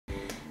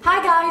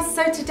Hi guys,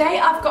 so today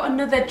I've got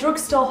another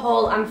drugstore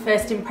haul and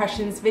first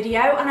impressions video,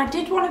 and I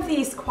did one of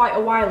these quite a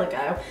while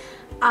ago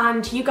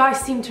and you guys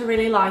seem to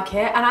really like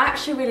it, and I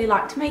actually really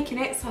liked making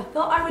it, so I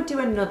thought I would do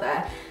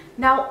another.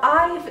 Now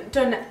I've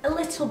done a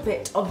little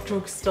bit of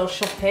drugstore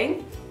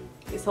shopping.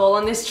 It's all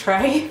on this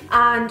tray,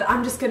 and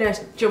I'm just gonna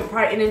jump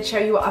right in and show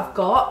you what I've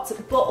got,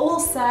 but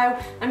also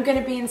I'm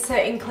gonna be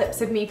inserting clips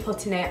of me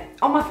putting it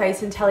on my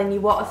face and telling you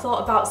what I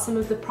thought about some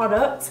of the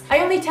products. I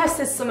only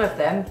tested some of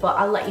them, but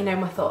I'll let you know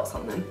my thoughts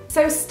on them.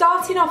 So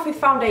starting off with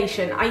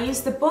foundation, I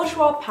used the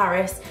Bourjois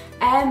Paris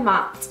Air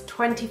Matte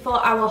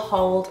 24-Hour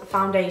Hold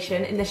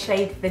Foundation in the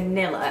shade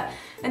Vanilla.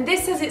 And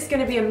this says it's going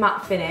to be a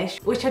matte finish,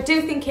 which I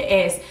do think it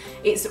is.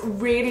 It's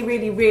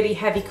really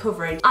heavy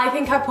coverage. I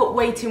think I put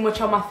way too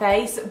much on my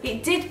face.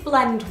 It did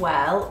blend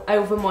well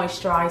over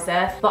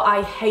moisturiser, but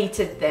I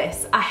hated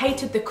this. I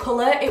hated the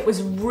colour. It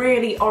was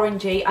really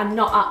orangey and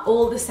not at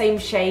all the same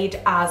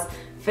shade as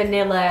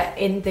Vanilla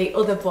in the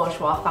other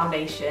Bourjois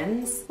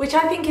foundations, which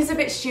I think is a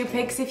bit stupid,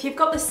 because if you've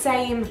got the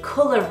same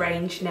colour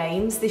range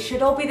names, they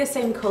should all be the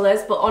same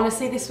colours, but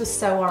honestly this was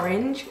so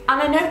orange.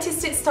 And I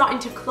noticed it starting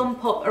to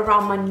clump up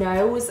around my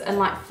nose and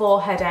like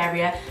forehead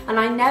area, and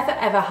I never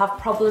ever have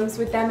problems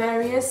with them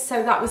areas,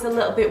 so that was a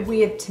little bit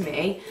weird to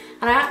me.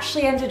 And I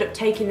actually ended up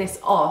taking this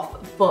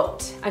off,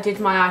 but I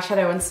did my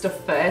eyeshadow and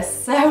stuff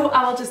first, so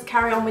I'll just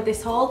carry on with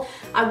this haul.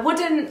 I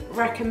wouldn't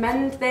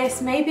recommend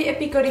this. Maybe it'd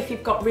be good if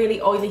you've got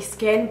really oily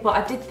skin, but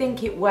I did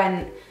think it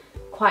went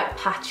quite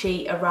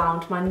patchy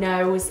around my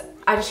nose.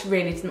 I just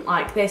really didn't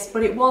like this,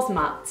 but it was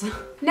matte.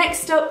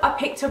 Next up, I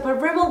picked up a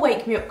Rimmel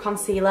Wake Me Up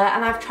concealer,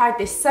 and I've tried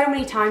this so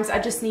many times, I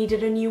just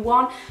needed a new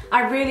one.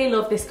 I really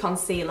love this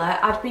concealer.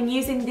 I'd been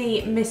using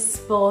the Miss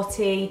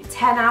Sporty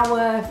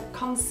 10-Hour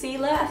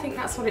Concealer, I think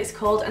that's what it's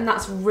called, and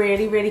that's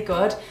really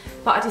good.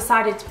 But I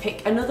decided to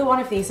pick another one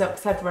of these up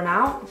because I'd run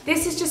out.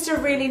 This is just a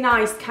really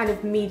nice kind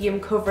of medium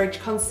coverage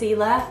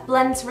concealer.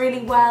 Blends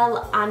really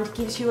well and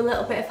gives you a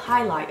little bit of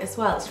highlight as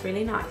well. It's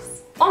really nice.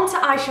 On to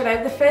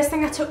eyeshadow. The first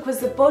thing I took was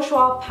the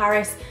Bourjois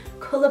Paris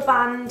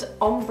Colorband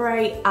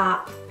Ombre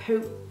at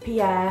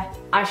Paupière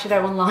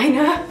eyeshadow and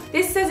liner.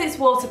 This says it's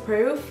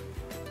waterproof,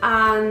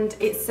 and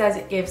it says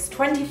it gives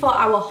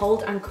 24-hour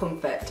hold and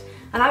comfort.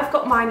 And I've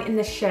got mine in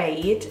the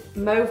shade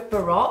Mauve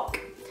Baroque.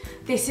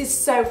 This is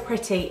so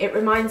pretty. It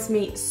reminds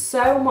me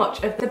so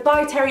much of the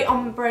By Terry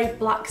Ombre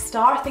Black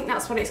Star, I think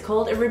that's what it's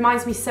called. It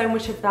reminds me so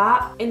much of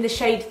that, in the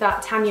shade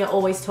that Tanya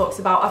always talks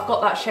about. I've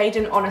got that shade,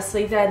 and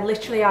honestly, they're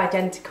literally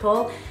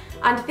identical.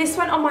 And this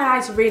went on my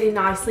eyes really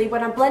nicely.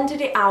 When I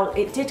blended it out,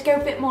 it did go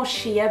a bit more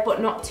sheer,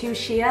 but not too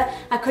sheer.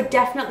 I could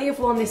definitely have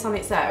worn this on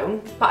its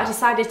own, but I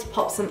decided to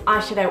pop some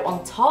eyeshadow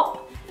on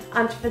top.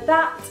 And for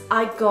that,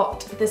 I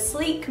got the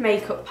Sleek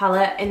Makeup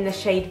Palette in the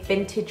shade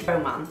Vintage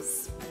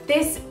Romance.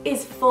 This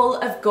is full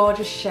of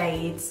gorgeous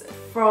shades,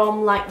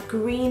 from like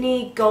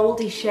greeny,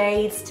 goldy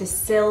shades to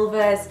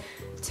silvers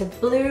to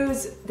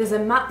blues. There's a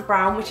matte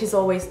brown, which is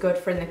always good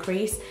for in the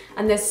crease,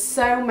 and there's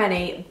so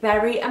many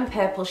berry and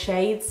purple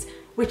shades,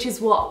 which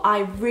is what I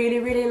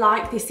really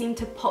like. They seem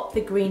to pop the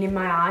green in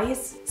my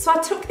eyes. So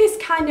I took this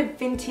kind of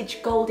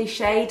vintage goldy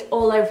shade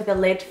all over the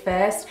lid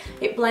first.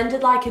 It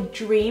blended like a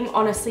dream,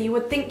 honestly. You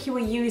would think you were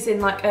using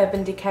like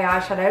Urban Decay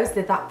eyeshadows,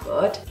 they're that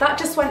good. That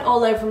just went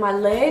all over my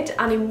lid,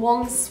 and in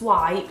one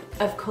swipe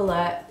of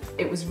colour,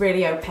 it was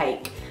really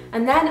opaque.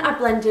 And then I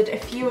blended a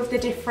few of the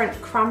different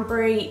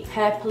cranberry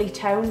purpley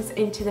tones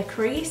into the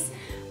crease,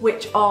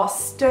 which are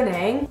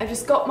stunning. I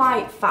just got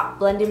my fat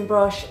blending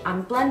brush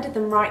and blended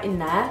them right in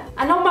there.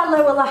 And on my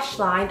lower lash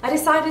line, I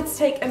decided to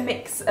take a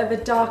mix of a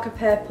darker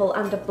purple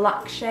and a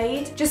black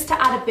shade, just to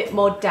add a bit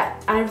more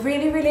depth. And I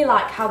really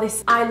like how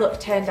this eye look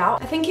turned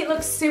out. I think it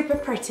looks super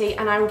pretty,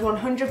 and I would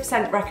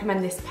 100%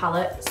 recommend this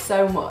palette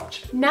so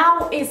much.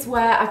 Now is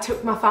where I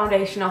took my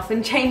foundation off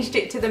and changed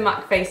it to the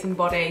MAC face and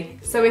body.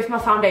 So if my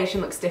foundation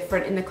looks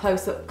different in the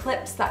close-up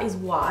clips, that is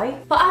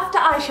why. But after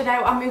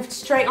eyeshadow, I moved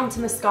straight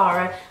onto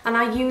mascara, and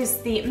I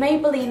used the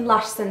Maybelline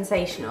Lash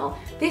Sensational.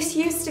 This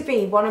used to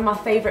be one of my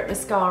favourite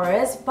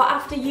mascaras, but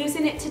after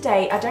using it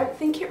today, I don't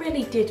think it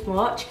really did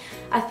much.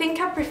 I think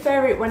I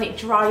prefer it when it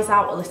dries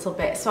out a little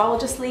bit, so I'll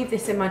just leave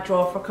this in my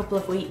drawer for a couple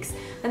of weeks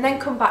and then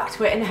come back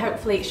to it, and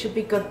hopefully it should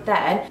be good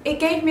then.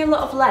 It gave me a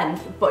lot of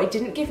length, but it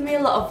didn't give me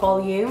a lot of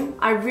volume.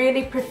 I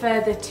really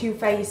prefer the Too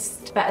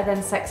Faced Better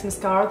Than Sex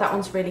mascara. That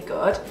one's really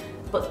good.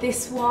 But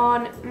this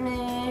one,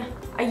 meh.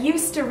 I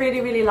used to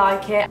really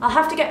like it. I'll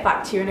have to get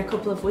back to you in a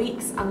couple of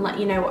weeks and let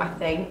you know what I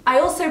think. I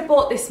also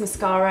bought this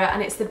mascara,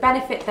 and it's the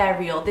Benefit They're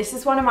Real. This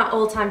is one of my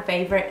all-time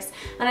favourites,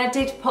 and I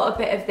did put a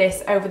bit of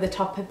this over the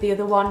top of the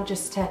other one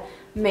just to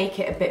make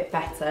it a bit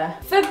better.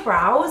 For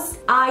brows,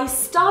 I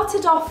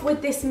started off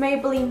with this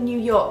Maybelline New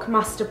York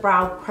Master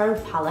Brow Pro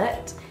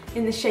Palette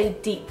in the shade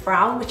Deep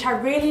Brown, which I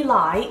really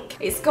like.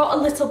 It's got a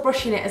little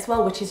brush in it as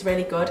well, which is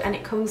really good, and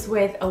it comes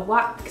with a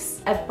wax,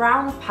 a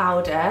brown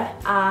powder,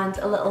 and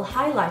a little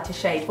highlighter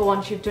shade for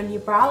once you've done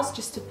your brows,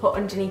 just to put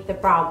underneath the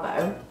brow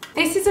bone.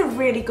 This is a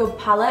really good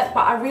palette,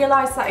 but I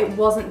realised that it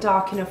wasn't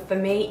dark enough for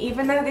me.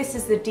 Even though this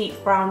is the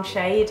deep brown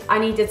shade, I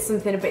needed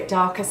something a bit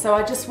darker, so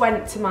I just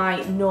went to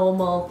my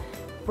normal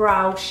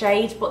brow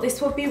shade. But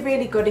this would be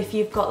really good if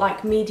you've got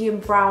like medium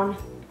brown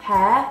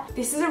hair.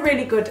 This is a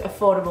really good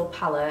affordable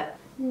palette.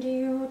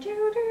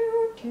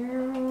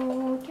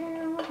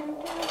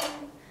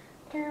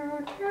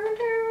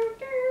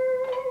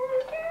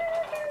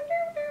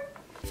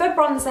 For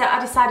bronzer, I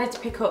decided to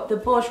pick up the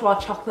Bourjois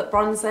chocolate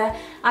bronzer,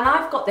 and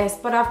I've got this,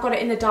 but I've got it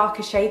in the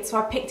darker shade, so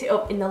I picked it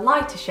up in the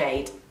lighter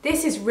shade.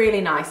 This is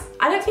really nice.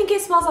 I don't think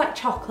it smells like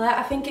chocolate.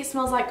 I think it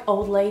smells like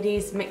old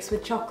ladies mixed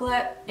with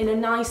chocolate in a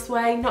nice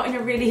way, not in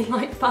a really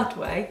like bad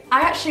way.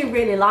 I actually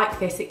really like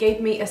this. It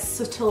gave me a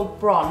subtle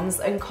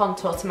bronze and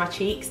contour to my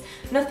cheeks.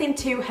 Nothing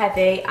too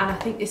heavy, and I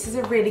think this is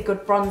a really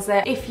good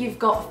bronzer if you've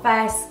got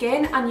fair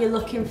skin and you're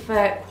looking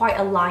for quite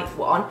a light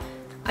one.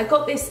 I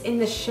got this in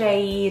the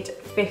shade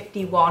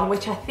 51,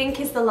 which I think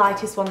is the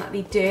lightest one that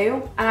they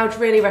do, and I would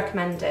really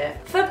recommend it.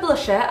 For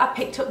blusher, I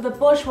picked up the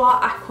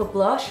Bourjois Aqua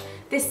blush.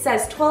 This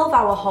says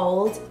 12-hour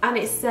hold, and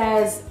it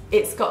says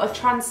it's got a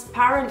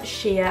transparent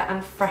sheer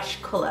and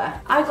fresh colour.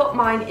 I got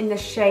mine in the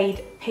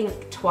shade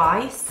Pink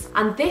Twice,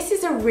 and this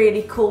is a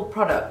really cool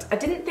product. I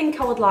didn't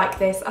think I would like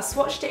this. I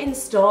swatched it in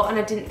store and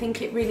I didn't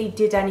think it really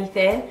did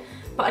anything,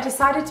 but I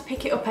decided to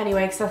pick it up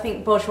anyway because I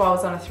think Bourjois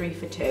was on a 3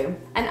 for 2.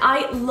 And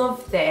I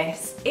love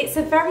this. It's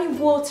a very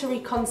watery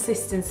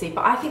consistency,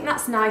 but I think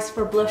that's nice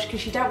for a blush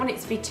because you don't want it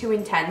to be too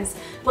intense.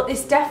 But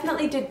this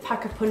definitely did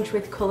pack a punch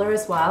with colour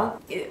as well.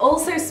 It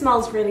also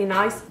smells really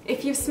nice.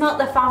 If you've smelt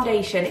the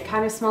foundation, it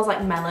kind of smells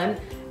like melon,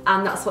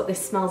 and that's what this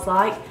smells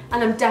like.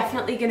 And I'm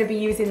definitely going to be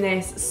using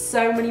this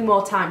so many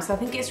more times, so I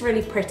think it's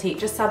really pretty. It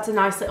just adds a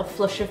nice little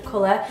flush of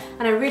colour,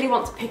 and I really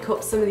want to pick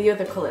up some of the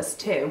other colours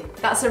too.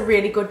 That's a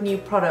really good new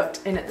product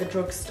in at the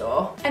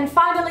drugstore. And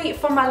finally,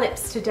 for my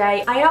lips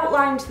today, I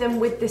outlined them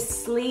with this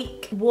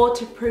sleek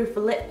waterproof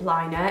lip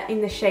liner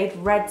in the shade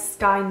Red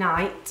Sky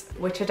Night,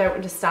 which I don't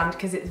understand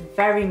because it's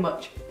very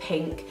much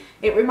pink.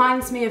 It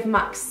reminds me of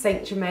MAC's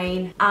Saint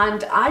Germain,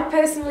 and I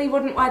personally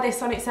wouldn't wear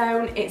this on its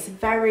own. It's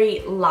very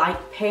light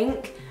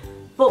pink,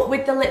 but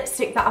with the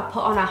lipstick that I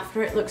put on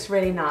after, it looks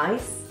really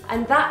nice.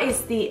 And that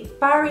is the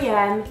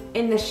Baroque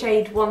in the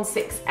shade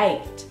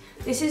 168.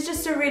 This is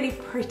just a really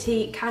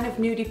pretty kind of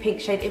nudie pink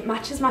shade. It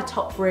matches my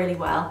top really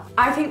well.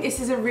 I think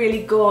this is a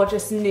really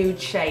gorgeous nude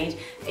shade.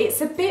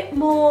 It's a bit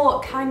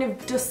more kind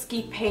of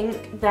dusky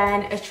pink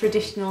than a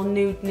traditional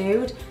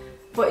nude,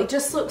 but it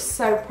just looks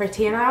so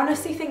pretty, and I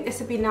honestly think this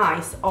would be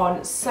nice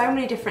on so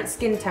many different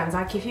skin tones.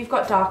 Like if you've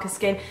got darker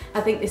skin,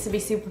 I think this would be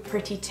super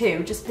pretty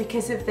too, just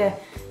because of the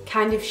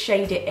kind of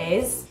shade it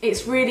is.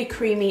 It's really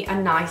creamy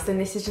and nice, and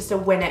this is just a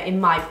winner in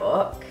my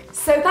book.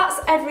 So that's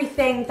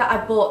everything that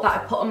I bought that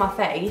I put on my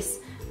face,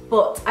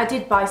 but I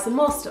did buy some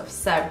more stuff.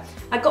 So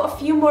I got a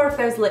few more of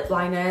those lip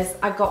liners.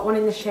 I got one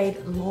in the shade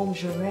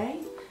Lingerie,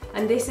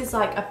 and this is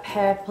like a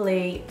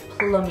purpley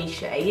plummy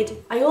shade.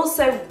 I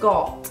also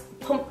got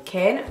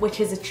Pumpkin, which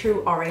is a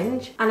true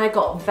orange, and I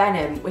got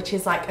Venom, which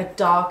is like a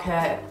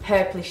darker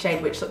purpley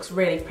shade, which looks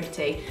really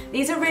pretty.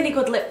 These are really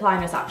good lip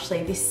liners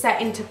actually. They set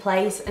into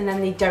place and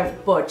then they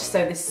don't budge,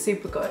 so this is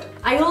super good.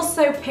 I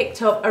also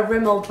picked up a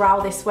Rimmel Brow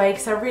This Way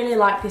because I really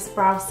like this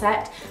brow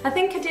set. I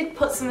think I did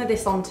put some of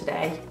this on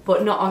today,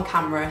 but not on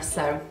camera,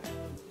 so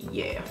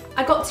yeah.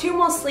 I got two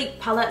more sleek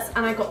palettes,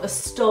 and I got the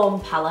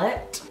Storm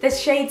palette. The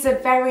shades are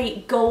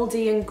very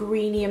goldy and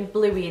greeny and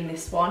bluey in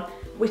this one,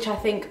 which I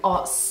think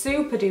are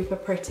super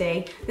duper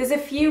pretty. There's a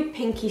few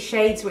pinky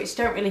shades which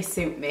don't really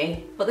suit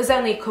me, but there's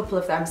only a couple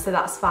of them, so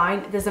that's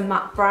fine. There's a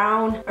matte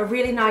brown, a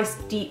really nice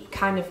deep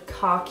kind of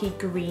khaki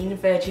green,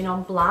 virgin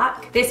on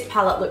black. This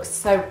palette looks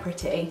so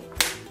pretty.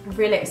 I'm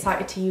really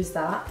excited to use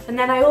that. And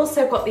then I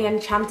also got the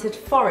Enchanted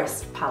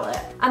Forest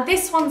palette, and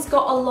this one's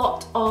got a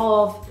lot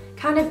of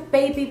kind of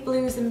baby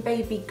blues and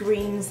baby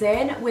greens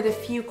in with a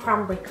few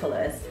cranberry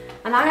colours.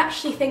 And I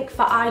actually think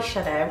for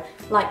eyeshadow,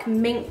 like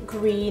mint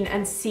green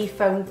and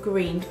seafoam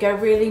green go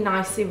really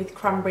nicely with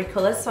cranberry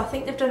colours, so I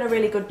think they've done a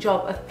really good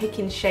job of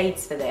picking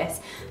shades for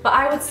this. But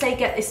I would say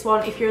get this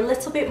one if you're a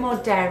little bit more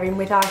daring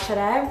with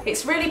eyeshadow.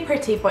 It's really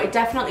pretty, but it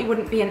definitely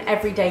wouldn't be an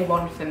everyday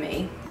one for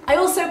me. I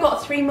also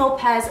got 3 more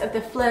pairs of the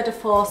Fleur de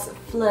Force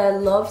Fleur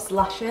Loves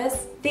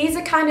lashes. These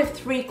are kind of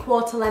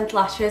 3/4 length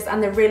lashes,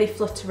 and they're really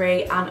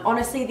fluttery, and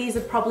honestly these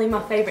are probably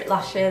my favourite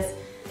lashes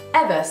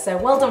ever, so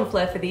well done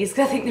Fleur for these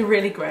because I think they're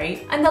really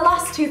great. And the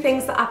last 2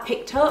 things that I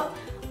picked up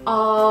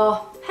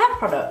are hair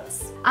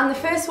products, and the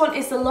first one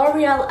is the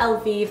L'Oreal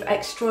Elvive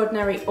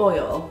Extraordinary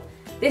Oil.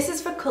 This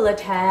is for coloured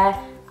hair,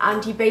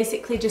 and you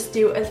basically just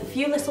do a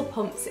few little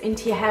pumps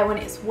into your hair when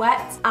it's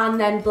wet and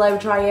then blow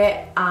dry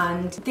it,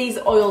 and these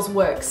oils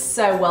work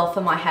so well for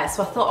my hair,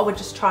 so I thought I would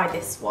just try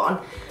this one.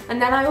 And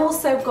then I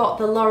also got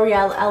the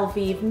L'Oreal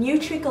Elvive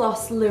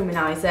Nutri-Gloss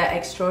Luminizer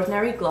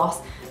Extraordinary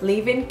Gloss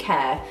Leave-In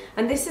Care,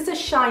 and this is a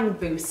shine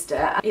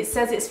booster. It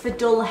says it's for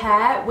dull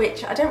hair,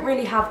 which I don't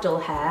really have dull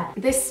hair.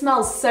 This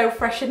smells so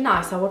fresh and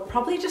nice. I would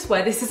probably just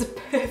wear this as a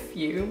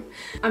perfume.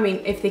 I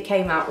mean, if they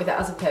came out with it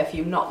as a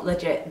perfume, not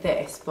legit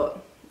this, but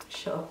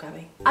Shut up,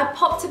 Gabby. I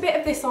popped a bit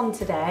of this on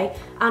today,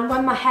 and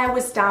when my hair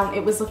was down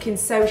it was looking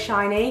so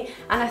shiny,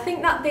 and I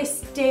think that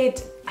this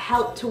did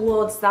help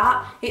towards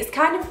that. It's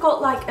kind of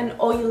got like an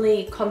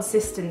oily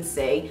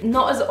consistency,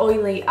 not as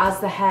oily as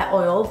the hair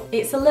oil.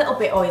 It's a little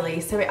bit oily,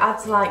 so it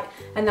adds like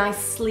a nice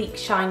sleek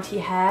shine to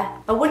your hair.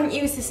 I wouldn't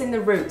use this in the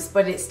roots,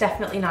 but it's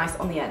definitely nice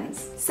on the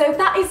ends. So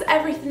that is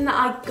everything that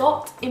I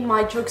got in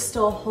my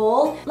drugstore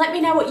haul. Let me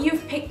know what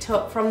you've picked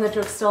up from the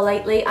drugstore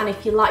lately and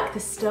if you like the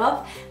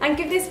stuff, and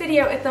give this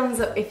video a thumbs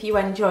up if you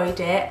enjoyed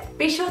it.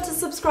 Be sure to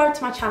subscribe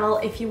to my channel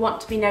if you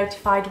want to be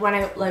notified when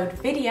I upload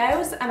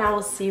videos, and I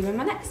will see you in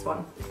my next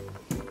one.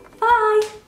 Bye!